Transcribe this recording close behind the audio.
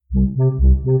Namo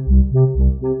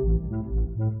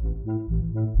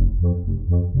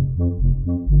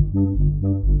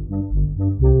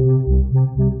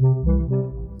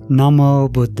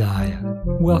Buddhaya.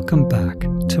 Welcome back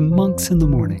to Monks in the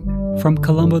Morning from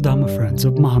Colombo Dhamma Friends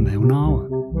of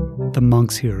Mahameunawa. The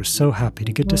monks here are so happy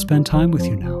to get to spend time with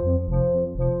you now.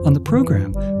 On the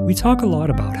program, we talk a lot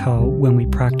about how when we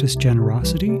practice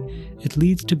generosity, it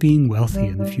leads to being wealthy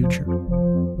in the future.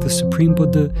 The Supreme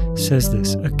Buddha says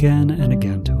this again and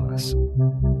again to us.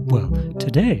 Well,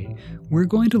 today, we're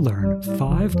going to learn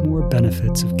 5 more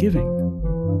benefits of giving.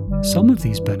 Some of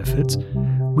these benefits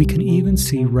we can even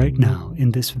see right now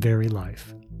in this very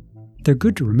life. They're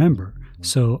good to remember,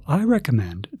 so I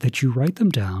recommend that you write them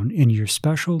down in your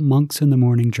special Monks in the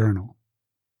Morning journal.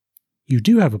 You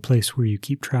do have a place where you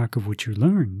keep track of what you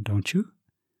learn, don't you?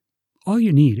 All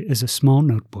you need is a small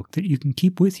notebook that you can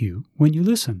keep with you when you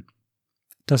listen.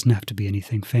 It doesn't have to be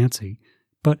anything fancy,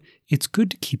 but it's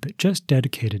good to keep it just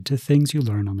dedicated to things you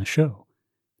learn on the show.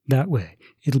 That way,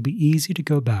 it'll be easy to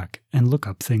go back and look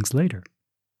up things later.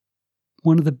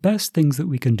 One of the best things that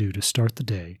we can do to start the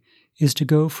day is to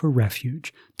go for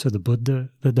refuge to the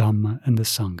Buddha, the Dhamma, and the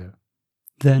Sangha.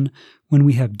 Then, when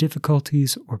we have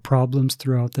difficulties or problems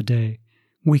throughout the day,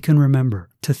 we can remember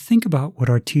to think about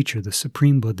what our teacher, the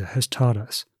Supreme Buddha, has taught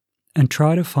us and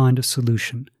try to find a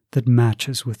solution that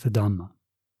matches with the Dhamma.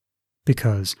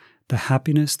 Because the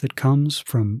happiness that comes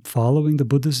from following the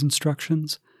Buddha's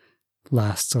instructions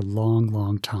lasts a long,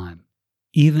 long time,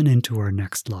 even into our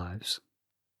next lives.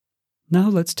 Now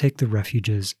let's take the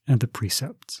refuges and the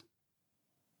precepts.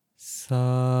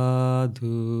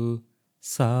 Sadhu,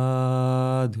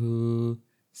 sadhu,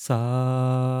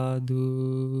 sadhu.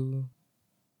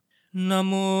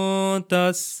 Namo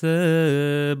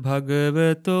tassa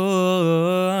bhagavato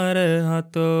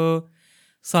arahato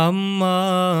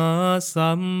samma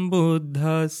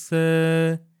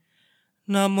sambuddhassa.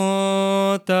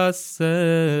 Namo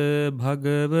tassa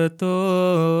bhagavato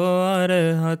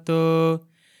arahato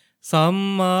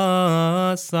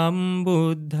samma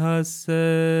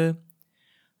sambuddhassa.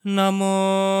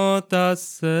 Namo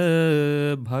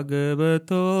tassa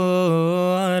bhagavato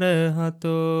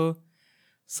arahato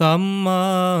samma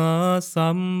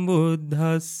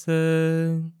sambuddhassa.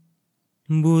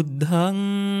 Buddhaṃ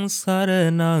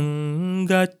saranang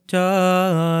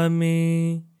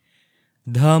gacchāmi.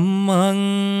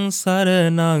 Dhammaṃ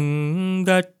saranang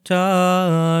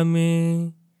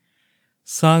gacchāmi.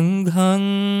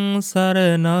 Sanghang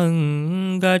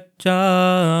saranang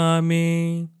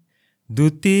gacchāmi.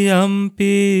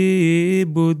 Dutiyampi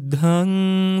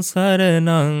buddhaṃ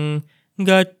saranang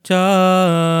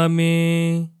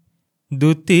gacchāmi.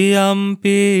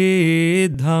 Dutiyampi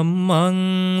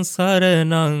dhammaṃ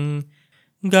saranang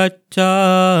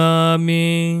gacchāmi.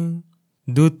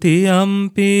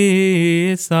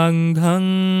 Dutiyampi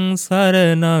sanghang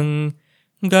saranang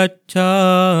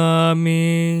gacchāmi.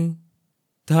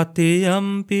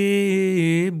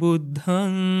 Tatiyampi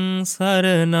buddhaṃ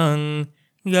saranang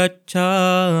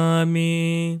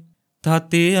gacchāmi.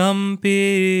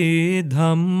 Tatiyampi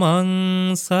dhammaṃ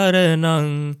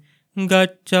saranang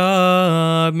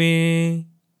gacchāmi.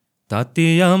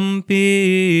 Tatiyampi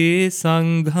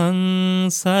sanghang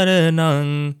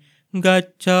saranang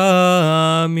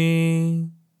gacchāmi.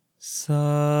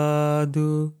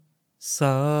 Sadhu,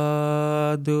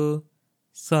 sadhu,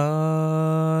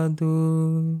 sadhu.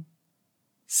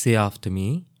 Say after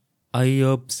me, I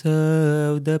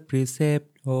observe the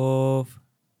precept of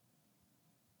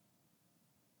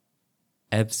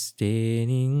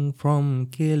abstaining from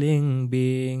killing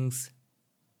beings.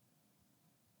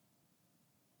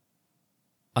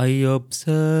 I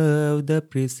observe the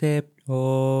precept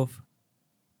of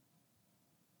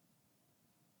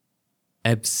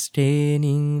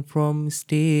abstaining from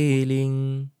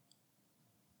stealing.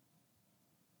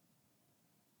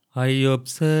 I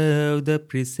observe the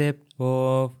precept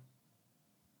of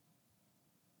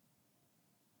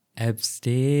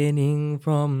abstaining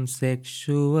from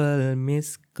sexual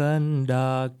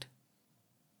misconduct.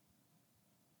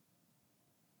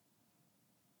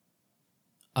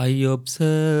 I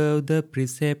observe the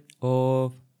precept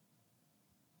of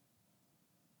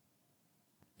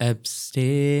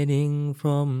abstaining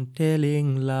from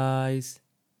telling lies.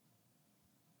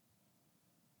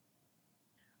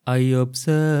 I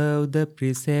observe the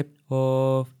precept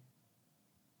of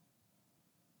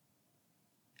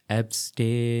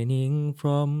abstaining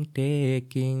from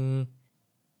taking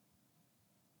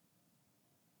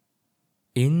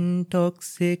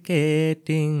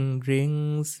intoxicating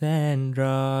drinks and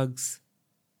drugs.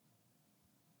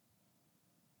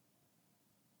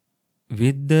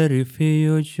 with the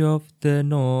refuge of the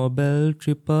Noble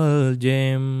Triple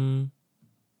Gem.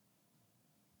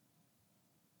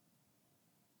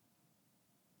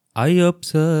 I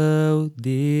observe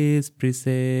these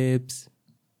precepts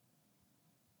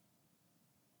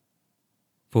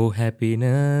for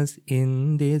happiness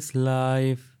in this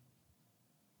life,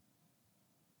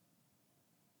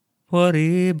 for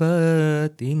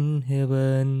rebirth in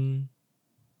heaven,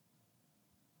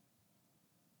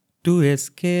 to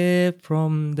escape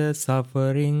from the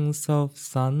sufferings of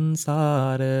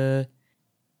samsara.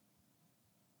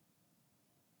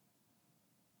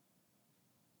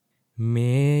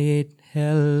 May it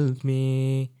help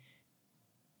me.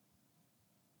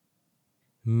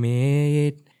 May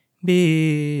it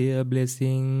be a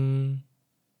blessing.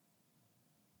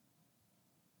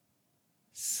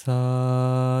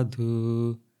 Sadhu,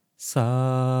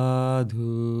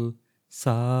 sadhu,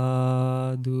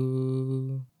 sadhu.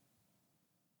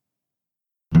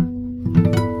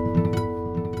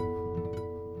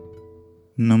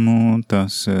 Namo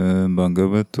tassa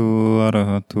bhagavato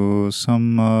arahato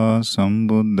samma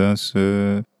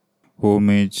sambuddhassa.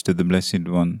 Homage to the Blessed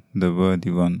One, the Worthy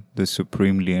One, the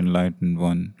Supremely Enlightened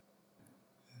One.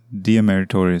 Dear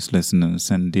meritorious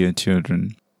listeners and dear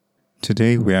children,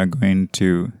 today we are going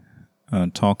to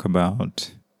talk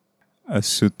about a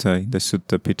sutta, the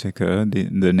Sutta Pitaka.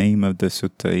 The name of the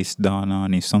sutta is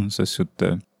Dhananisansa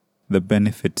Sutta, the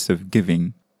benefits of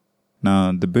giving.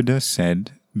 Now, the Buddha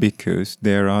said, because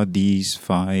there are these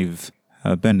 5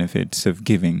 benefits of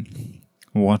giving.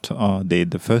 What are they?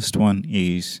 The first one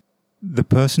is, the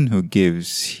person who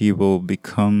gives, he will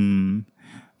become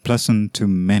pleasant to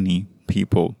many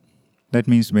people. That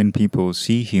means when people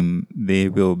see him, they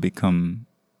will become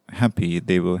happy,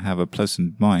 they will have a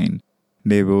pleasant mind.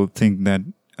 They will think that,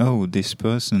 oh, this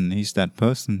person is that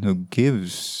person who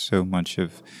gives so much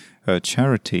of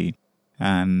charity.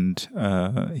 And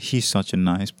he's such a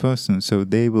nice person. So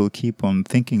they will keep on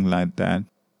thinking like that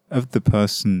of the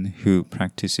person who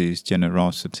practices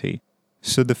generosity.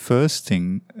 So the first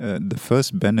thing, the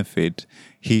first benefit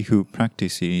he who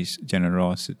practices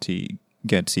generosity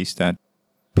gets is that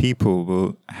people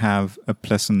will have a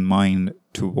pleasant mind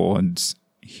towards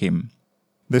him.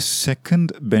 The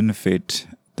second benefit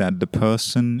that the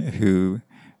person who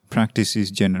practices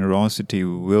generosity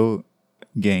will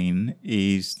gain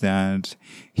is that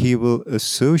he will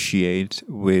associate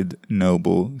with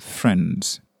noble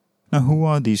friends. Now, who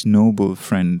are these noble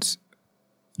friends?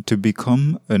 To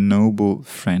become a noble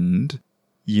friend,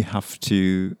 you have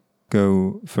to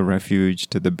go for refuge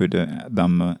to the Buddha,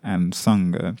 Dhamma, and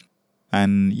Sangha,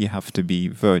 and you have to be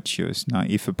virtuous. Now,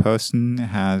 if a person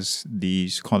has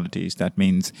these qualities, that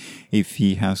means if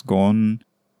he has gone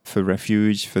for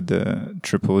refuge for the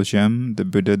Triple Gem, the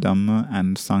Buddha, Dhamma,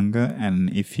 and Sangha,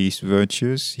 and if he's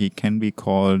virtuous, he can be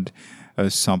called a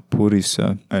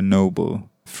Sappurisa, a noble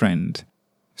friend.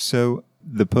 So,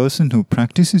 the person who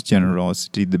practices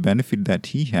generosity, the benefit that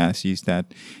he has is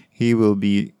that he will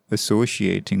be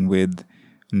associating with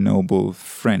noble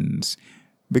friends,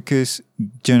 because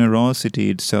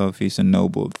generosity itself is a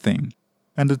noble thing.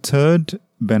 And the third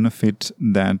benefit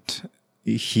that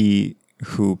he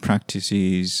who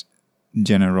practices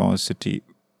generosity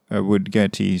would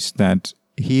get is that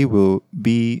he will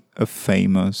be a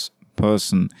famous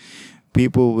person.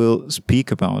 People will speak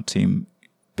about him.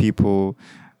 People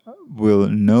will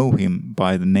know him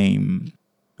by the name.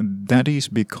 That is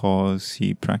because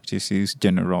he practices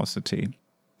generosity.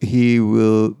 He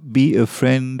will be a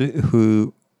friend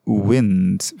who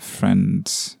wins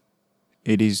friends.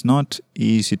 It is not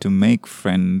easy to make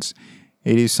friends.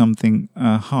 It is something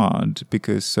hard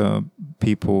because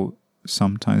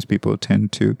sometimes people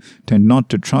tend not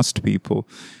to trust people.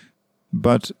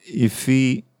 But if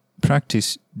we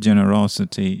practice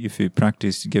generosity, if we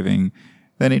practice giving,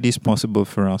 then it is possible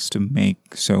for us to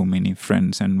make so many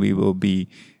friends, and we will be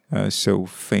so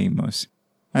famous.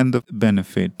 And the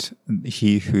benefit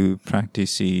he who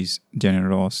practices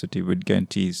generosity would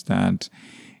get is that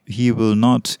he will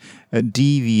not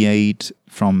deviate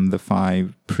from the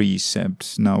 5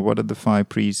 precepts. Now, what are the 5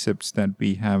 precepts that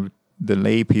we have? The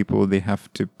lay people, they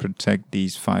have to protect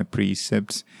these 5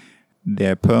 precepts.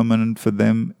 They're permanent for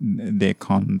them. They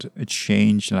can't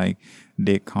change, like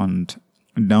they can't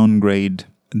downgrade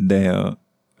their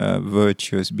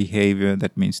virtuous behavior.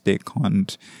 That means they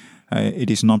can't, it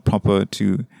is not proper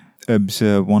to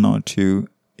observe 1 or 2.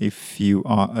 If you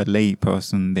are a lay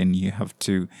person, then you have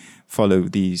to follow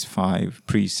these 5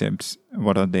 precepts.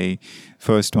 What are they?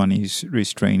 First one is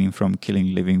restraining from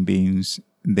killing living beings.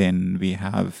 Then we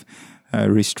have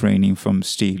restraining from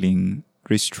stealing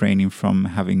restraining from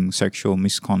having sexual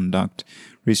misconduct,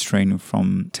 restraining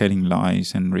from telling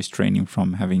lies, and restraining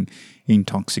from having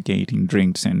intoxicating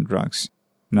drinks and drugs.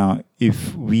 Now,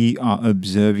 if we are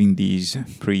observing these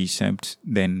precepts,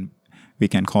 then we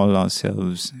can call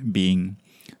ourselves being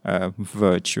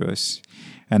virtuous.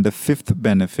 And the fifth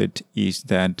benefit is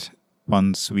that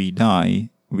once we die,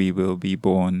 we will be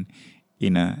born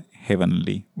in a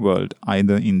heavenly world.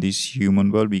 Either in this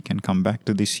human world, we can come back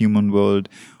to this human world,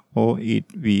 or if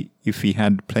we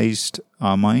had placed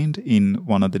our mind in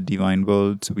one of the divine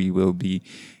worlds, we will be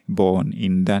born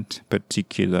in that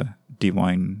particular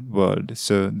divine world.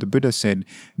 So the Buddha said,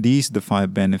 these are the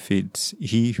 5 benefits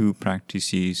he who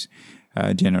practices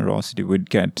generosity would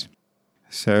get.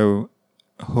 So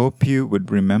hope you would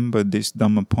remember this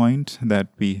Dhamma point that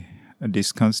we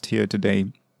discussed here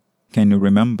today. Can you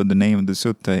remember the name of the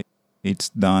sutta? It's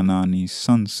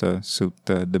Dhananisansa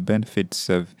Sutta, the benefits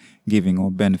of giving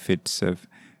or benefits of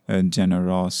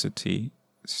generosity.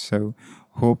 So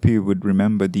hope you would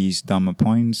remember these Dhamma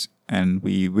points, and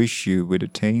we wish you would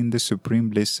attain the supreme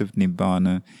bliss of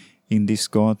Nibbana in this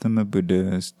Gautama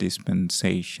Buddha's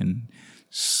dispensation.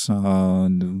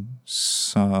 Sadhu,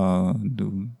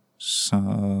 sadhu,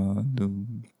 sadhu.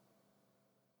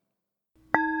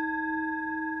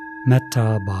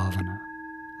 Metta Bhavana,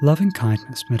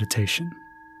 loving-kindness meditation.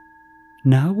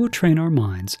 Now we'll train our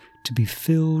minds to be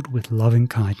filled with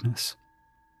loving-kindness.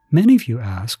 Many of you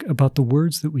ask about the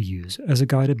words that we use as a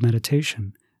guided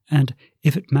meditation, and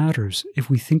if it matters if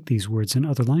we think these words in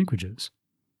other languages.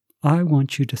 I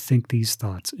want you to think these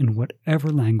thoughts in whatever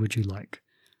language you like.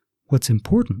 What's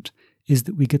important is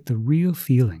that we get the real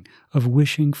feeling of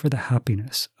wishing for the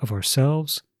happiness of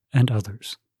ourselves and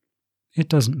others. It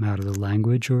doesn't matter the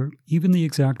language or even the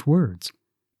exact words.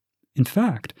 In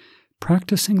fact,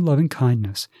 practicing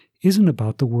loving-kindness isn't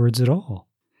about the words at all.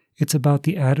 It's about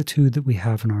the attitude that we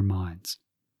have in our minds.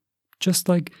 Just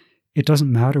like it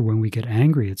doesn't matter when we get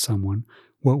angry at someone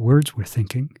what words we're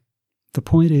thinking. The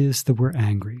point is that we're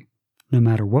angry, no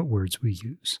matter what words we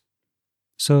use.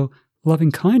 So,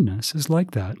 loving-kindness is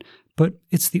like that, but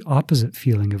it's the opposite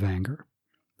feeling of anger.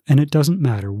 And it doesn't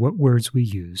matter what words we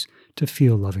use to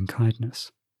feel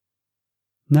loving-kindness.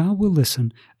 Now we'll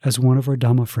listen as one of our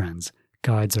Dhamma friends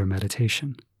guides our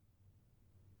meditation.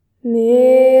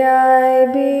 May I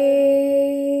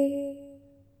be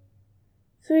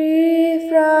free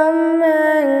from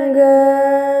anger.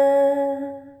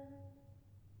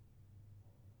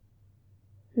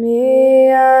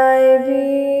 May I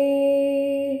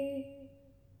be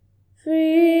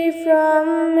free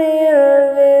from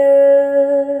ill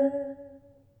will.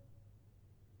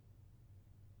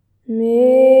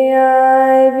 May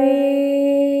I be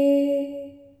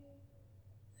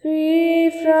free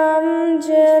from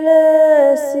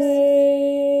jealousy.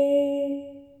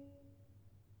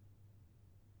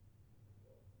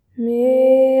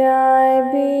 May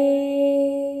I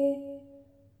be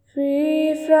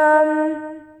free from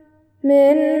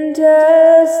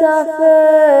mental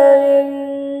suffering.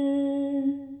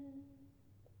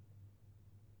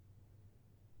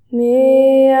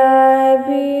 May I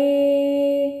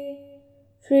be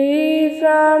free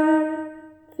from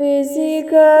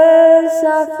physical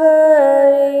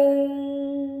suffering.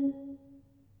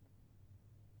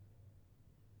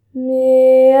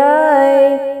 May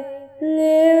I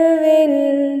live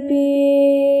in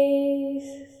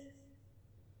peace.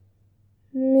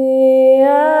 May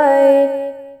I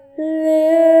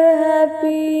live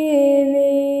happily.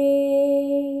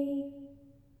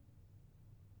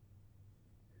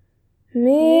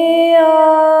 May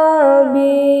all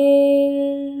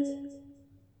beings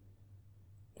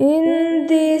in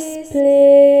this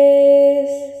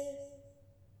place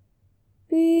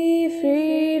be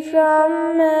free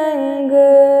from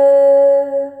anger.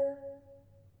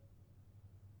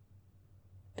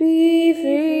 Be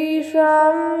free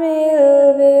from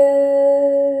ill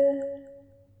will.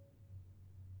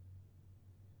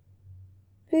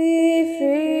 Be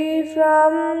free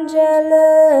from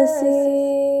jealousy.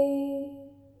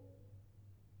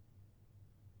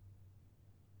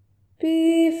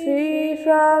 Be free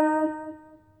from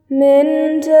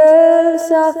mental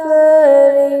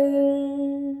suffering.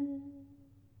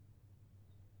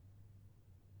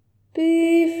 Be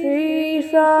free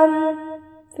from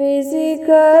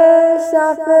physical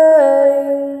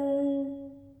suffering.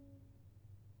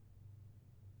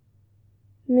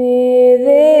 May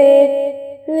they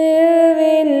live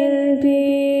in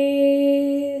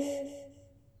peace.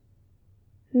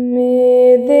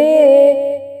 May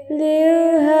they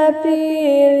live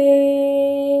happily.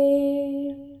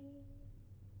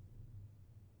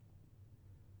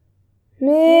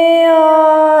 May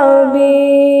all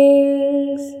beings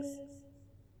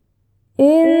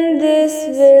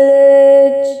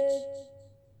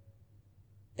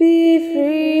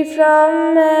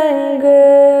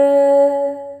anger.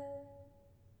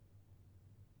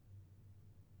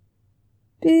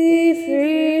 Be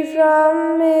free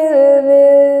from ill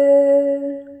will.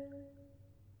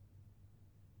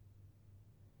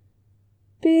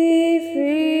 Be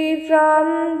free from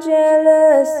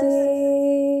jealousy.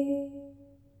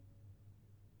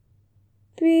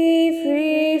 Be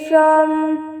free from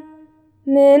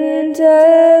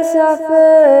mental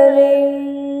suffering.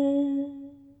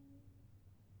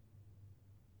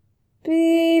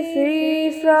 Be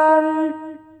free from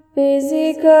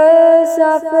physical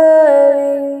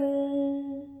suffering.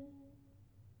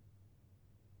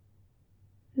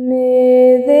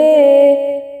 May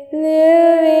they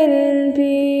live in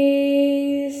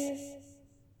peace.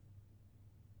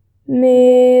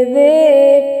 May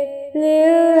they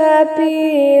live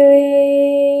happily.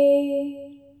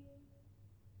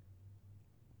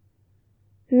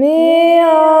 May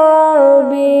all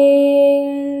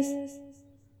beings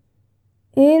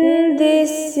in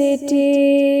this city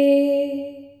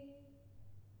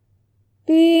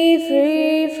be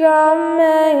free from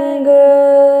anger.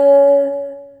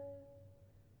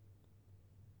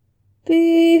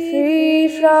 Be free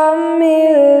from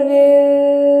ill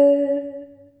will.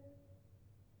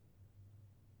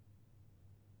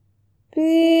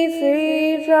 Be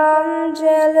free from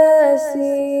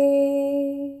jealousy.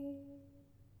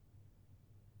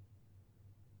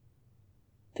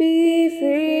 Be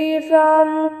free from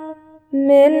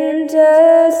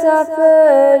mental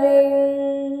suffering.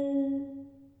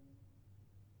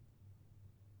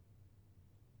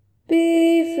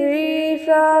 Be free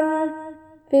from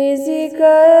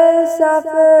physical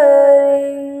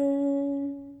suffering.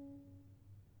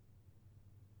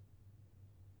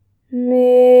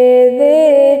 May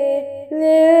they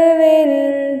live in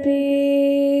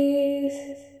peace.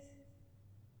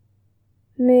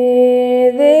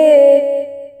 May they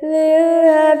live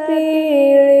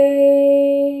happily.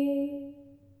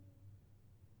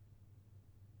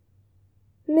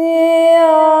 May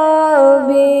all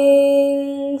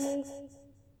beings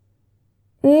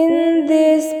in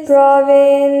this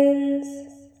province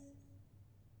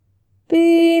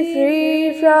be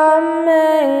free from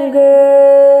anger.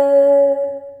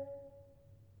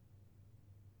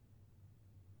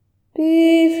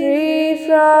 Be free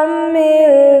from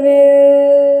ill will.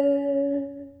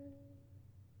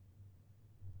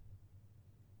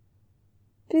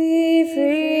 Be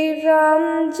free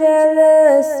from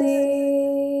jealousy.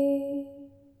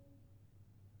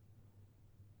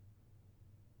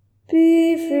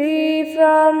 Be free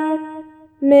from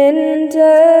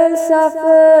mental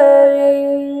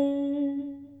suffering.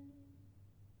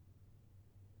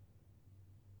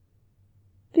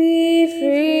 Be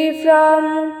free from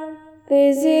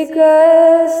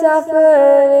physical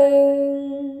suffering.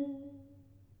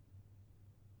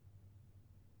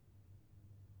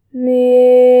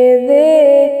 May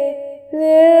they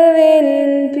live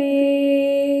in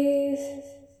peace.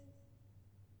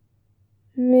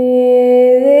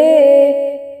 May they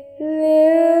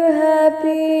live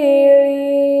happily.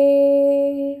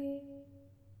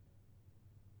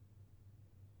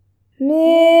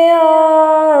 May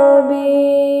all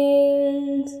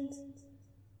beings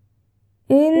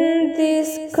in this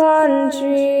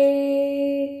country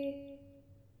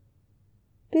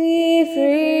be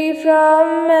free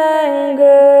from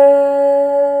anger.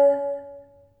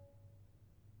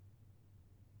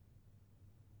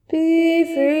 Be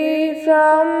free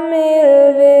from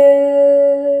ill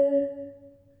will.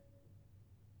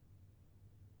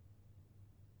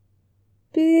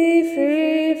 Be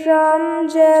free from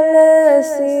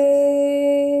jealousy.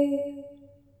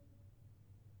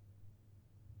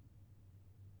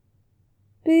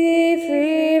 Be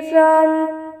free from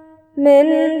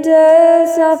mental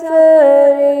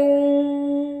suffering.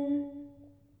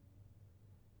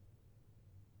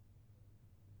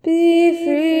 Be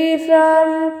free from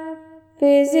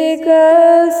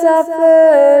physical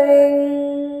suffering.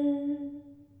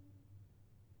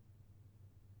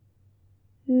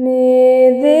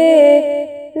 May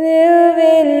they live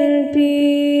in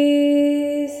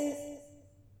peace.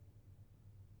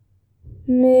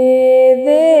 May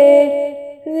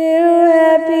they live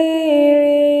happily.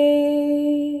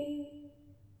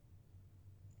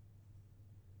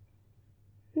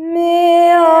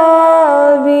 May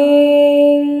all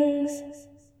beings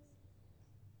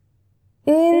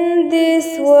in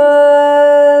this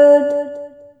world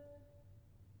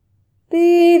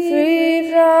be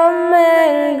free from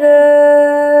anger.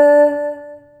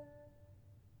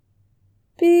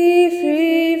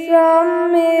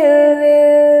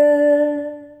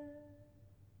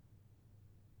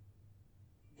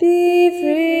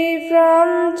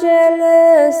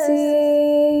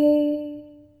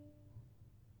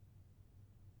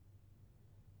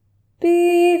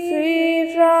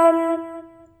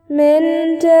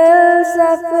 mental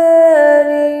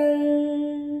suffering.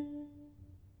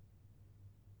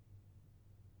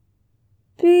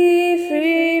 Be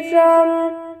free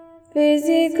from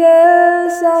physical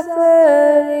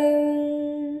suffering.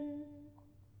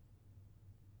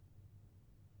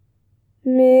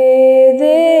 May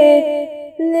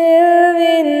they live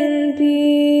in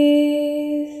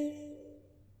peace.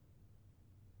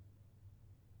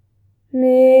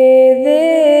 May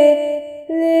they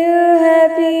live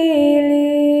happily.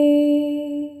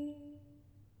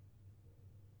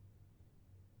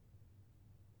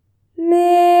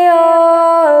 May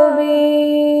all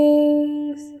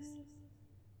beings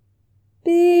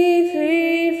be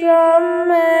free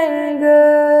from anger.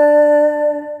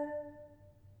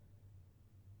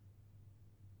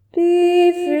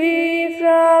 Be free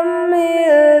from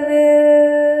ill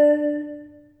will.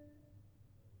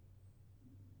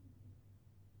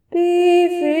 Be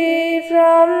free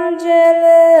from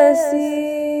jealousy.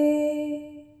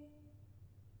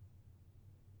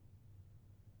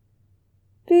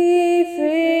 Be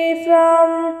free from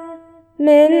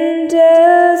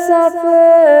mental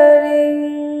suffering.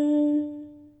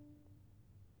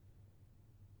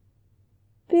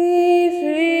 Be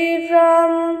free from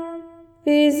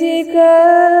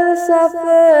physical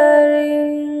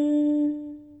suffering.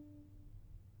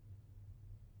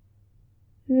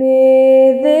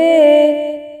 May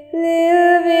they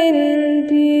live in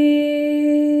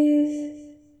peace.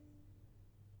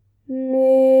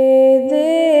 May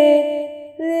they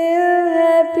live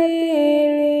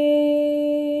happily.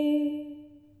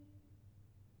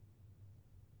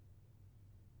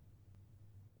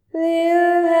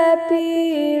 Live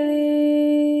happily.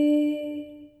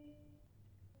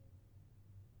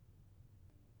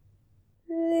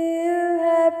 Live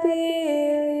happily.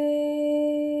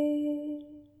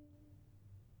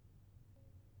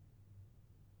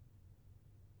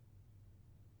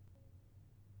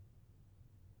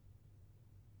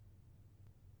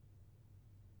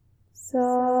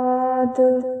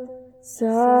 Sadhu,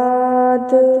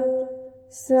 sadhu,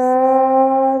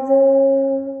 sadhu.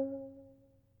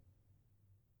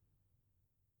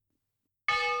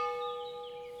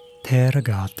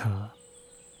 Theragatha.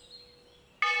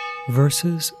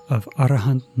 Verses of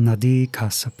Arahant Nadi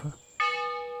Kassapa.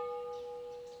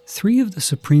 3 of the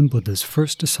Supreme Buddha's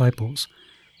first disciples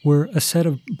were a set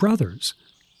of brothers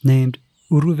named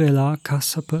Uruvela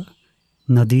Kassapa,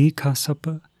 Nadi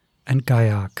Kassapa, and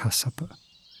Gaya Kassapa.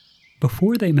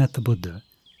 Before they met the Buddha,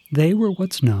 they were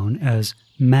what's known as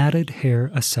matted hair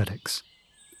ascetics.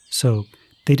 So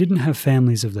they didn't have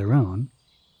families of their own.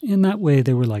 In that way,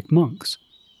 they were like monks.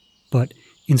 But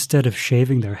instead of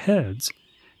shaving their heads,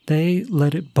 they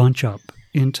let it bunch up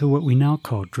into what we now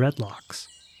call dreadlocks.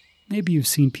 Maybe you've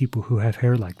seen people who have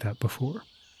hair like that before.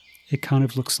 It kind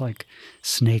of looks like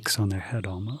snakes on their head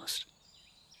almost.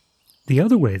 The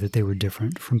other way that they were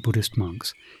different from Buddhist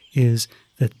monks is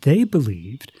that they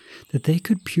believed that they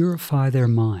could purify their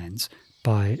minds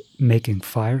by making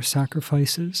fire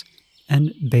sacrifices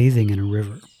and bathing in a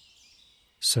river.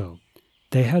 So,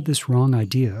 they had this wrong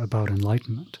idea about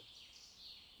enlightenment.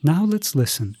 Now let's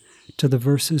listen to the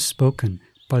verses spoken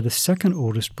by the second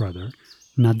oldest brother,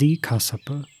 Nadi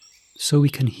Kassapa, so we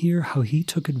can hear how he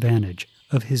took advantage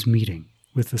of his meeting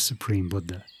with the Supreme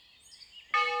Buddha.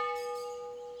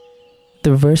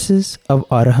 The verses of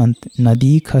Arahant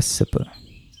Nadi Kassapa.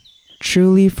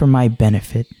 Truly for my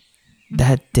benefit,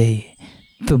 that day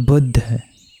the Buddha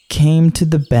came to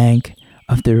the bank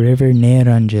of the river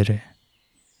Neranjara.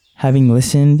 Having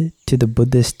listened to the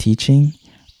Buddha's teaching,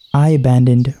 I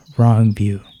abandoned wrong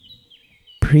view.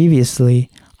 Previously,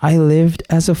 I lived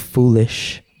as a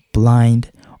foolish,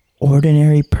 blind,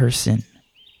 ordinary person.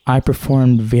 I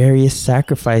performed various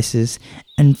sacrifices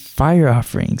and fire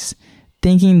offerings,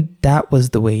 thinking that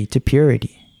was the way to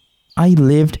purity. I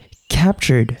lived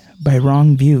captured by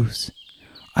wrong views.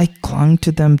 I clung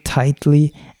to them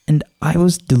tightly and I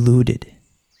was deluded.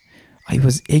 I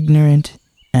was ignorant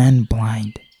and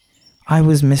blind. I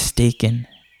was mistaken,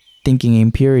 thinking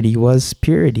impurity was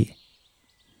purity.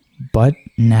 But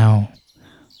now,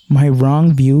 my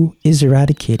wrong view is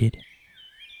eradicated.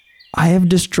 I have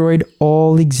destroyed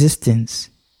all existence.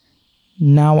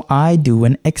 Now I do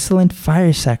an excellent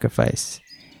fire sacrifice,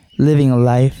 living a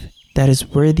life that is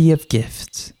worthy of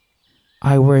gifts.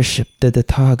 I worship the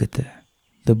Tathagata,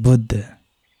 the Buddha.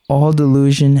 All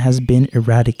delusion has been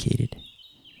eradicated.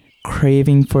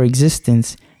 Craving for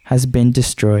existence has been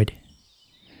destroyed.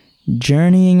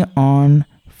 Journeying on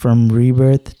from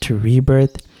rebirth to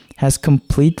rebirth has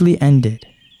completely ended.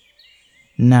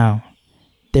 Now,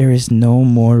 there is no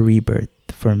more rebirth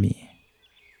for me.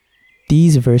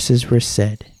 These verses were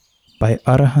said by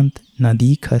Arahant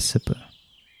Nadi Kassapa.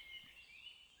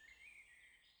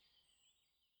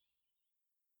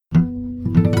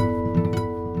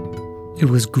 It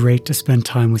was great to spend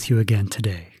time with you again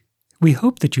today. We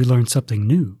hope that you learned something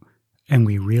new, and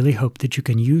we really hope that you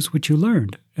can use what you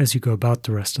learned as you go about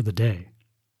the rest of the day.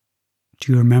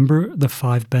 Do you remember the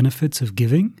 5 benefits of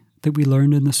giving that we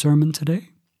learned in the sermon today?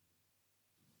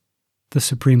 The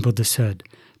Supreme Buddha said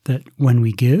that when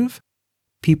we give,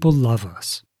 people love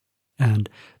us. And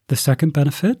the second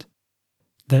benefit,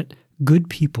 that good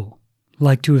people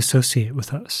like to associate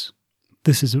with us.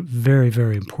 This is very,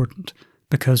 very important,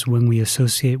 because when we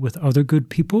associate with other good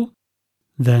people,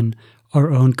 then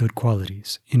our own good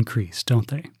qualities increase, don't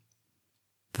they?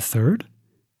 The third,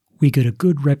 we get a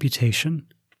good reputation.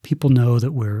 People know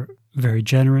that we're very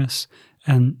generous,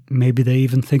 and maybe they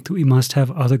even think that we must have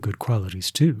other good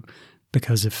qualities too,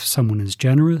 because if someone is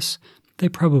generous, they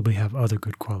probably have other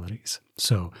good qualities.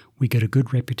 So we get a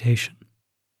good reputation.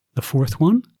 The fourth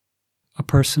one, a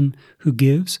person who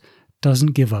gives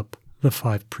doesn't give up the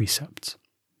 5 precepts.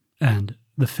 And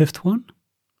the fifth one,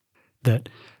 that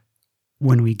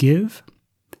when we give,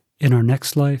 in our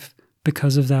next life,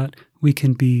 because of that, we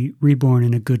can be reborn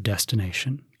in a good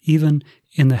destination, even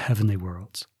in the heavenly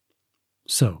worlds.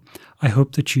 So I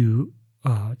hope that you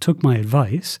took my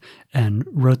advice and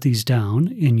wrote these down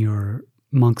in your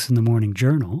Monks in the Morning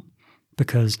journal,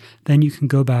 because then you can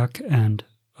go back and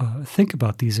think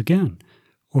about these again.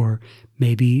 Or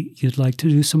maybe you'd like to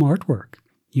do some artwork.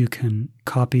 You can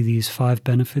copy these 5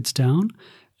 benefits down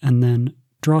and then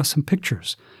draw some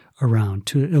pictures around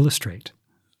to illustrate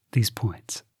these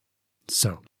points.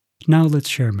 So now let's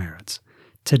share merits.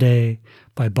 Today,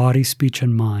 by body, speech,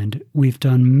 and mind, we've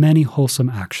done many wholesome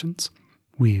actions.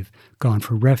 We've gone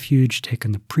for refuge,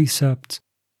 taken the precepts,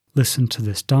 listened to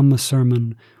this Dhamma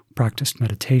sermon, practiced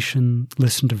meditation,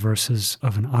 listened to verses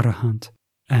of an Arahant.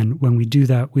 And when we do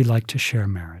that, we like to share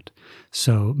merit.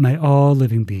 So may all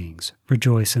living beings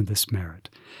rejoice in this merit,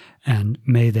 and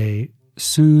may they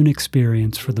soon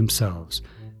experience for themselves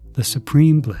the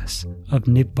supreme bliss of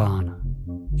Nibbana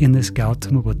in this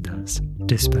Gautama Buddha's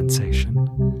dispensation.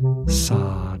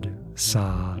 Sadhu,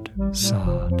 sadhu,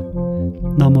 sadhu.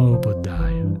 Namo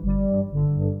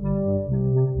Buddhaya.